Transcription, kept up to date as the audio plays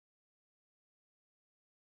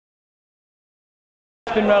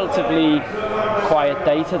It's been relatively quiet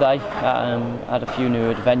day today. Had a few new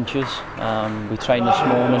adventures. We trained this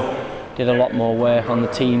morning, did a lot more work on the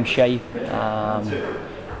team shape.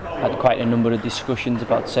 Had quite a number of discussions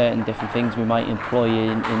about certain different things we might employ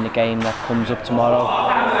in the game that comes up tomorrow.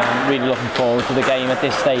 I'm really looking forward to the game at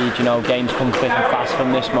this stage. You know, games come thick and fast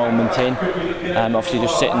from this moment in. Obviously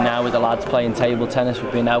just sitting now with the lads playing table tennis.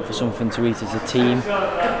 We've been out for something to eat as a team.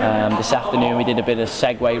 This afternoon we did a bit of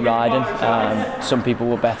Segway riding. Some people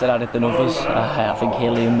were better at it than others. I think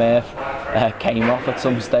Hilly and Murph came off at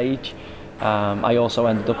some stage. I also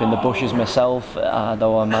ended up in the bushes myself,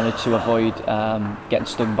 though I managed to avoid getting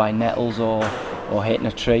stung by nettles or hitting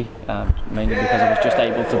a tree, mainly because I was just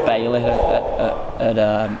able to bail it at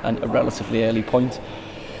a relatively early point.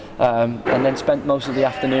 And then spent most of the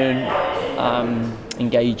afternoon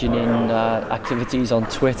engaging in activities on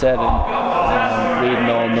Twitter and reading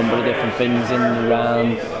all a number of different things in and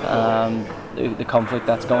around the conflict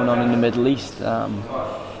that's going on in the Middle East.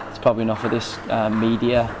 It's probably enough of this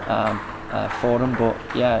media forum, but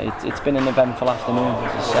yeah, it's been an eventful afternoon,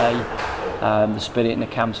 as I say. The spirit in the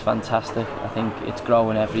camp's fantastic. I think it's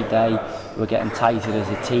growing every day. We're getting tighter as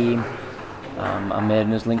a team. I'm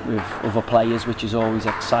making us linked with other players, which is always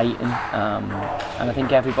exciting. And I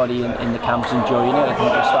think everybody in the camp's enjoying it. I think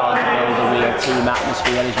we're starting to build a real team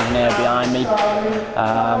atmosphere, as you can hear behind me.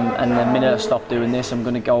 And the minute I stop doing this, I'm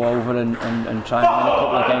going to go over and try and win a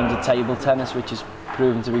couple of games of table tennis, which has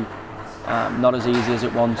proven to be not as easy as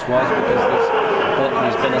it once was, because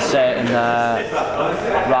there's been a certain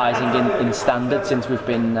rising in standard since we've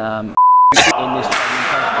been in this training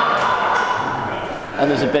camp. And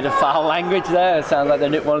there's a bit of foul language there. It sounds like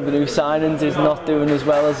one of the new signings is not doing as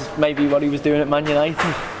well as maybe what he was doing at Man United.